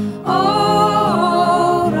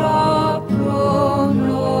 ora pro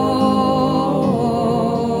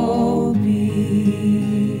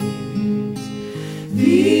nobis.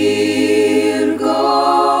 Virgo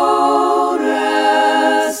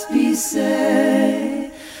respice,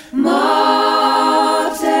 Mater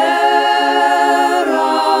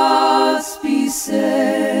aspice,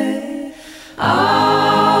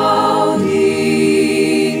 audi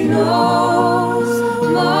nos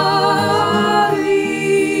Maria,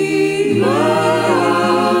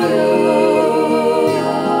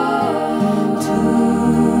 tu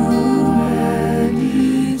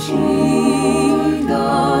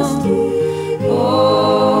medicinas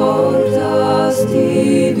portas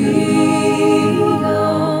divina,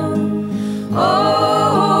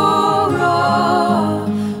 ora,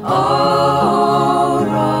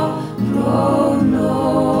 ora pro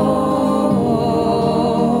nobis,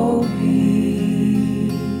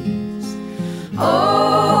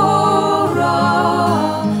 ora,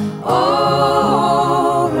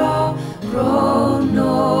 ora pro nobis.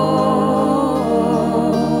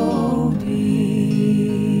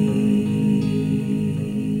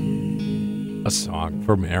 A song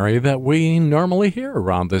for Mary that we normally hear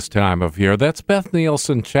around this time of year. That's Beth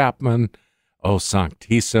Nielsen Chapman, O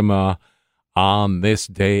Sanctissima, on this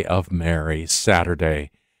day of Mary,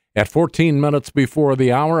 Saturday, at 14 minutes before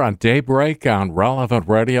the hour on Daybreak on Relevant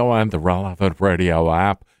Radio and the Relevant Radio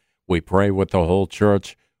app. We pray with the whole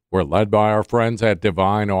church. We're led by our friends at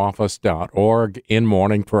divineoffice.org in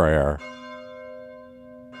morning prayer.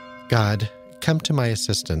 God, come to my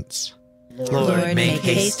assistance. Lord, make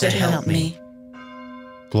haste to help me.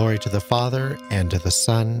 Glory to the Father, and to the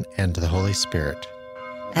Son, and to the Holy Spirit.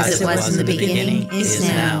 As it was in the beginning, is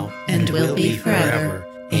now, and will be forever.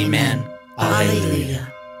 Amen. Alleluia.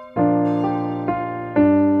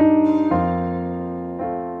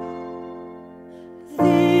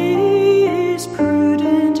 This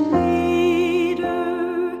prudent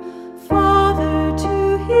leader,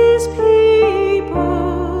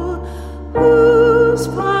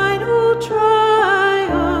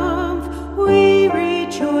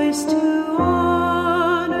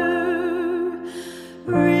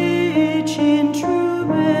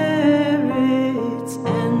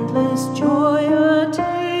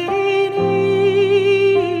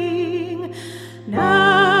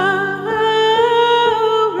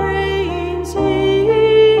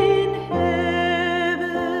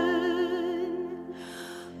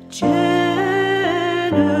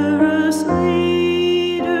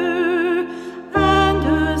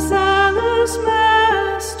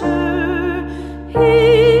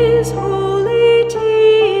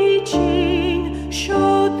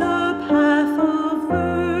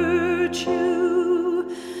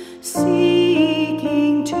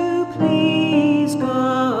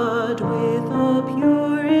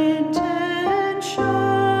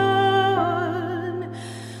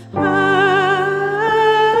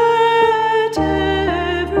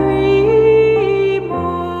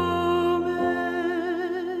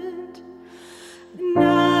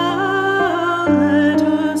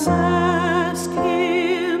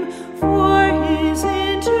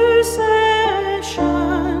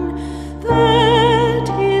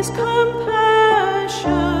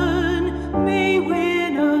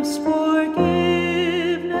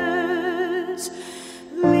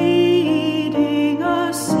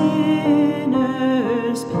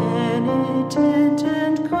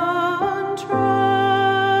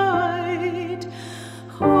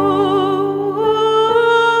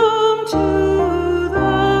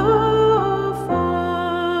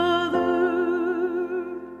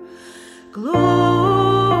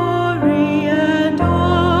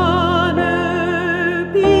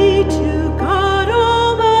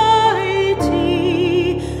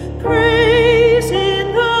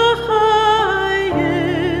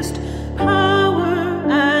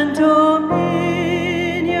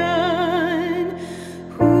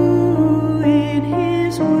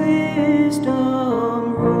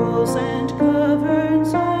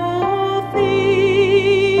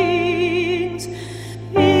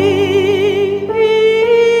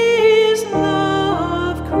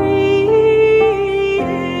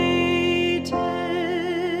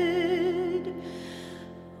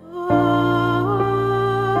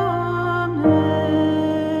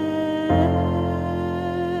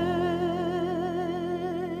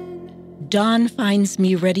 Dawn finds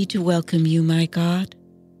me ready to welcome you, my God.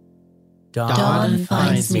 Dawn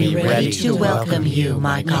finds me ready to welcome you,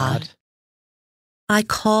 my God. I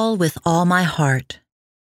call with all my heart.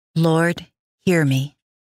 Lord, hear me.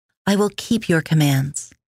 I will keep your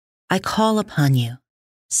commands. I call upon you.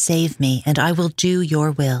 Save me, and I will do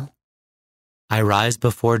your will. I rise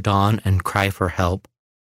before dawn and cry for help.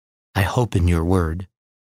 I hope in your word.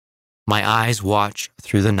 My eyes watch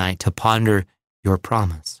through the night to ponder your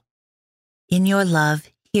promise. In your love,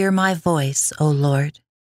 hear my voice, O Lord.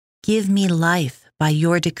 Give me life by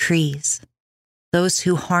your decrees. Those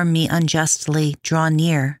who harm me unjustly draw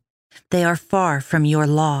near. They are far from your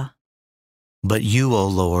law. But you, O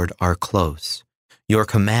Lord, are close. Your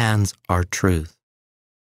commands are truth.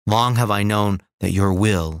 Long have I known that your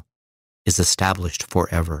will is established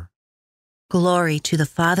forever. Glory to the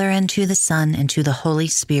Father, and to the Son, and to the Holy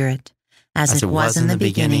Spirit, as it was in the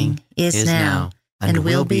beginning, is now, and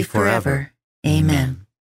will be forever. Amen.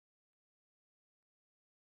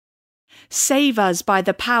 Save us by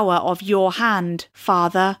the power of your hand,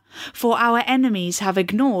 Father, for our enemies have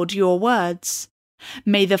ignored your words.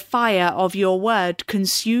 May the fire of your word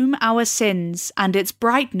consume our sins, and its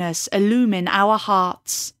brightness illumine our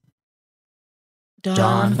hearts.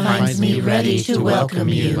 Dawn finds me ready to welcome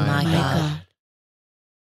you, my God.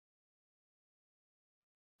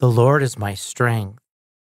 The Lord is my strength,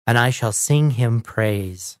 and I shall sing him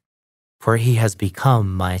praise, for he has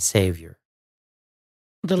become my Savior.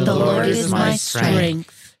 The Lord is my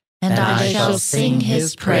strength, and I shall sing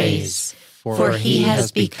his praise, for he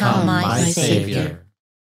has become my Savior.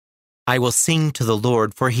 I will sing to the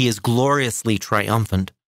Lord, for he is gloriously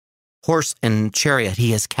triumphant. Horse and chariot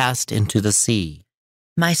he has cast into the sea.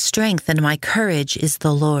 My strength and my courage is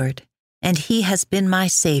the Lord, and he has been my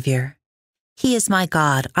Savior. He is my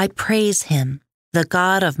God, I praise him, the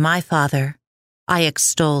God of my Father. I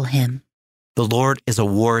extol him. The Lord is a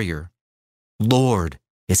warrior. Lord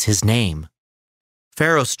is his name.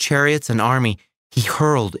 Pharaoh's chariots and army he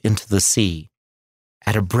hurled into the sea.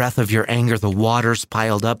 At a breath of your anger, the waters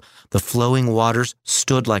piled up. The flowing waters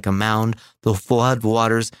stood like a mound. The flood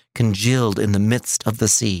waters congealed in the midst of the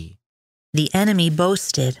sea. The enemy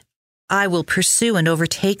boasted, I will pursue and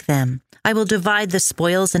overtake them. I will divide the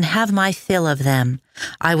spoils and have my fill of them.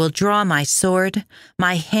 I will draw my sword.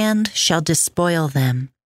 My hand shall despoil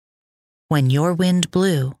them. When your wind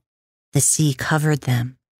blew, the sea covered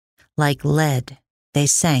them. Like lead, they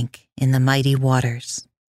sank in the mighty waters.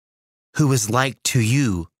 Who is like to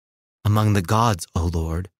you among the gods, O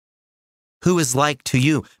Lord? Who is like to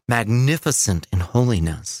you, magnificent in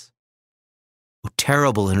holiness? O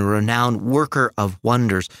terrible and renowned worker of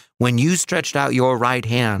wonders, when you stretched out your right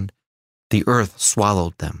hand, the earth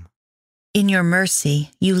swallowed them. In your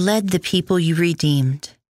mercy, you led the people you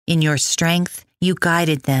redeemed. In your strength, you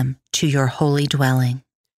guided them to your holy dwelling.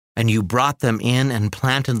 And you brought them in and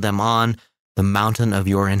planted them on the mountain of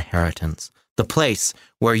your inheritance, the place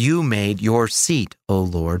where you made your seat, O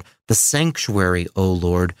Lord, the sanctuary, O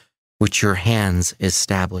Lord, which your hands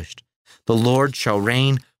established. The Lord shall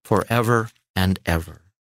reign forever and ever.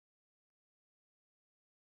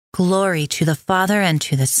 Glory to the Father, and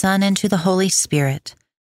to the Son, and to the Holy Spirit,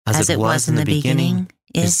 as it was in the beginning,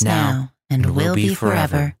 is now, and will be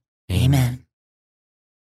forever. Amen.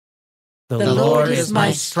 The Lord is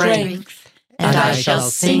my strength, and I shall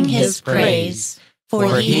sing his praise,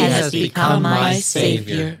 for he has become my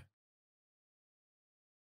Savior.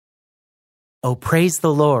 O praise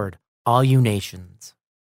the Lord, all you nations.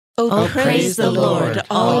 O praise the Lord,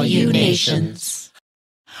 all you nations.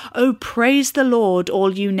 O praise the Lord,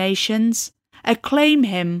 all you nations. Acclaim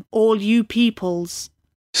him, all you peoples.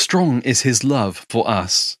 Strong is his love for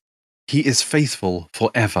us. He is faithful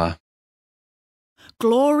forever.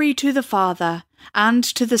 Glory to the Father, and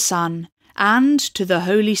to the Son, and to the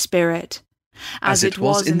Holy Spirit, as it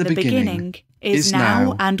was in the beginning, is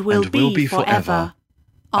now, and will be forever.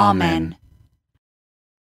 Amen.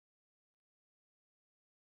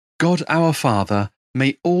 God our Father,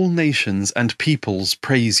 may all nations and peoples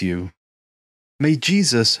praise you. May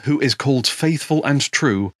Jesus, who is called faithful and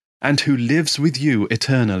true, and who lives with you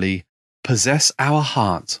eternally, possess our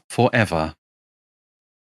hearts forever.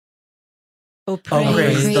 O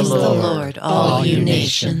praise the Lord, all you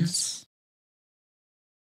nations.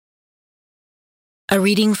 A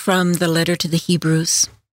reading from the letter to the Hebrews.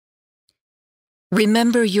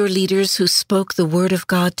 Remember your leaders who spoke the word of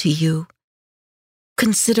God to you.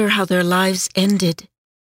 Consider how their lives ended,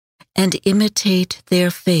 and imitate their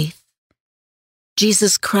faith.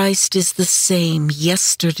 Jesus Christ is the same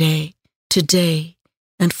yesterday, today,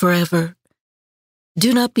 and forever.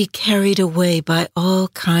 Do not be carried away by all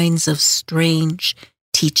kinds of strange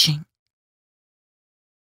teaching.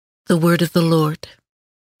 The word of the Lord.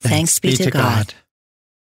 Thanks be to God.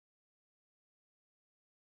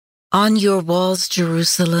 On your walls,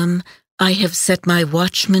 Jerusalem, I have set my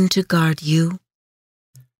watchmen to guard you.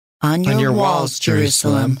 On your walls,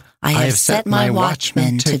 Jerusalem, I have set my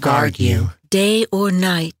watchmen to guard you. Day or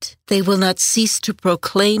night, they will not cease to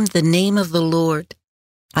proclaim the name of the Lord.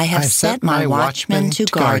 I have set my watchmen to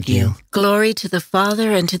guard you. Glory to the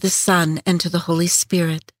Father, and to the Son, and to the Holy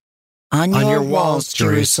Spirit. On your walls,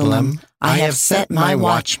 Jerusalem, I have set my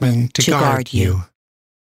watchmen to guard you.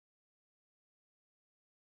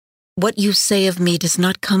 What you say of me does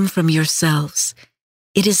not come from yourselves.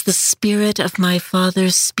 It is the Spirit of my Father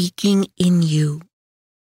speaking in you.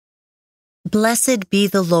 Blessed be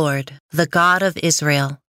the Lord, the God of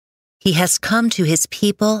Israel. He has come to his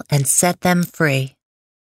people and set them free.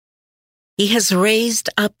 He has raised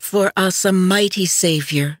up for us a mighty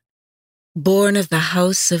Savior, born of the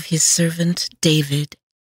house of his servant David.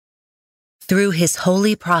 Through his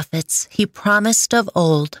holy prophets, he promised of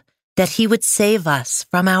old that he would save us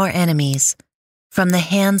from our enemies, from the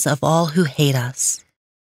hands of all who hate us.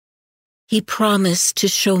 He promised to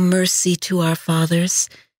show mercy to our fathers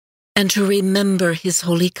and to remember his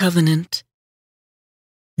holy covenant.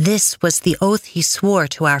 This was the oath he swore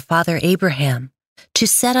to our father Abraham, to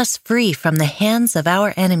set us free from the hands of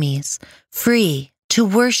our enemies, free to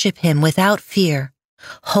worship him without fear,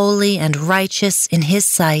 holy and righteous in his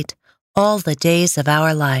sight all the days of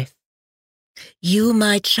our life. You,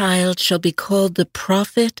 my child, shall be called the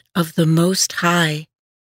prophet of the Most High,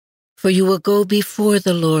 for you will go before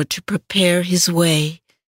the Lord to prepare his way,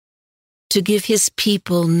 to give his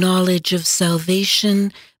people knowledge of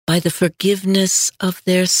salvation by the forgiveness of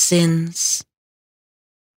their sins.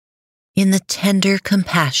 In the tender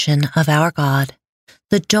compassion of our God,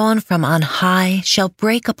 the dawn from on high shall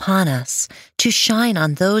break upon us to shine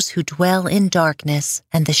on those who dwell in darkness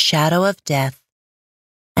and the shadow of death,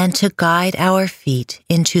 and to guide our feet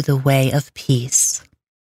into the way of peace.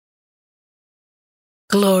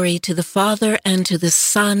 Glory to the Father, and to the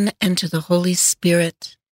Son, and to the Holy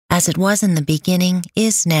Spirit. As it was in the beginning,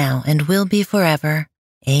 is now, and will be forever.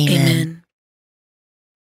 Amen. Amen.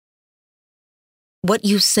 What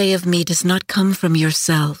you say of me does not come from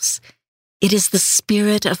yourselves. It is the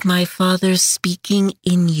Spirit of my Father speaking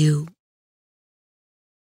in you.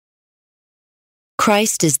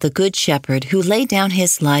 Christ is the Good Shepherd who laid down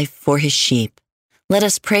his life for his sheep. Let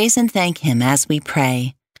us praise and thank him as we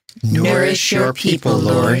pray. Nourish your people,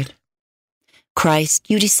 Lord. Christ,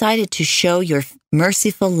 you decided to show your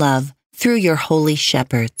merciful love through your holy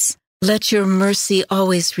shepherds. Let your mercy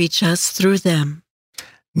always reach us through them.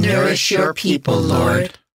 Nourish your people,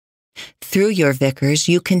 Lord. Through your vicars,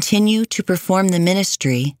 you continue to perform the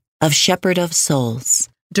ministry of shepherd of souls.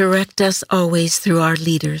 Direct us always through our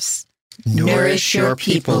leaders. Nourish your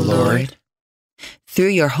people, Lord. Through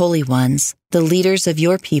your holy ones, the leaders of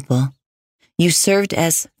your people, you served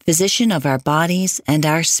as physician of our bodies and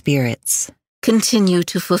our spirits. Continue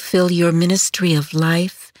to fulfill your ministry of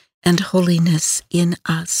life and holiness in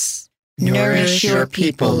us. Nourish your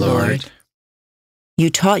people, Lord. You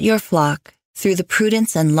taught your flock through the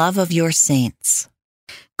prudence and love of your saints.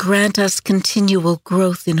 Grant us continual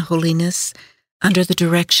growth in holiness under the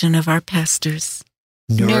direction of our pastors.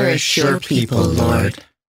 Nourish your people, Lord.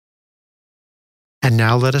 And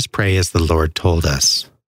now let us pray as the Lord told us.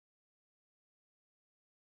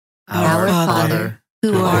 Our Father,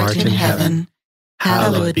 who art in heaven,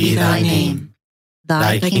 hallowed be thy name.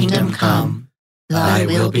 Thy kingdom come, thy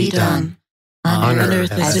will be done, on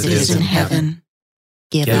earth as it is in heaven.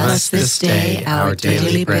 Give us this day our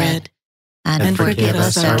daily bread, and forgive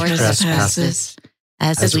us our trespasses,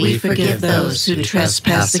 as we forgive those who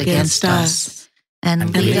trespass against us.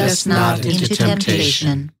 And lead us not into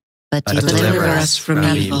temptation, but deliver us from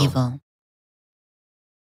evil.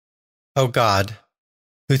 O God,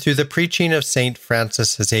 who through the preaching of Saint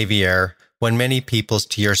Francis Xavier won many peoples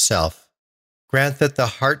to yourself, grant that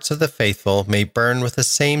the hearts of the faithful may burn with the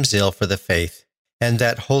same zeal for the faith, and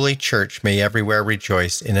that Holy Church may everywhere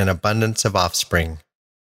rejoice in an abundance of offspring.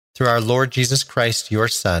 Through our Lord Jesus Christ, your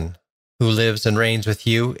Son, who lives and reigns with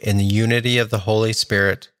you in the unity of the Holy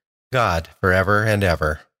Spirit, God, forever and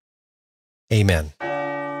ever. Amen.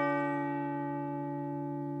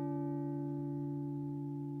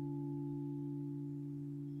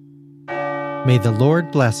 May the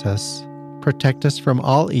Lord bless us, protect us from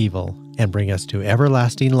all evil, and bring us to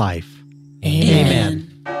everlasting life. Amen.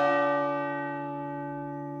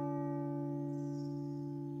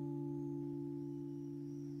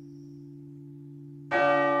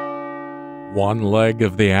 One leg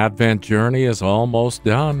of the Advent journey is almost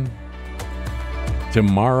done.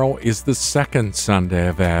 Tomorrow is the second Sunday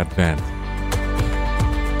of Advent.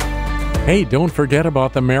 Hey, don't forget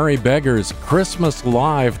about the Merry Beggars Christmas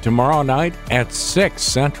Live tomorrow night at 6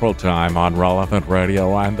 Central Time on Relevant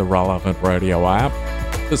Radio and the Relevant Radio app.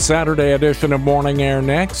 The Saturday edition of Morning Air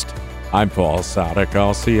next. I'm Paul Sadek.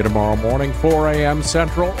 I'll see you tomorrow morning, 4 a.m.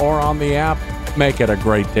 Central, or on the app. Make it a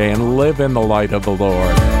great day and live in the light of the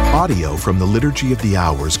Lord. Audio from the Liturgy of the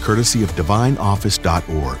Hours, courtesy of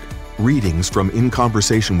DivineOffice.org. Readings from In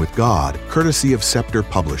Conversation with God, courtesy of Scepter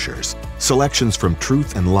Publishers. Selections from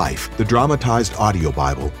Truth and Life, the dramatized audio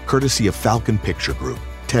Bible, courtesy of Falcon Picture Group.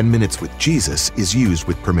 10 Minutes with Jesus is used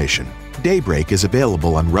with permission. Daybreak is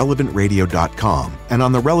available on RelevantRadio.com and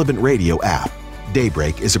on the Relevant Radio app.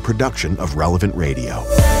 Daybreak is a production of Relevant Radio.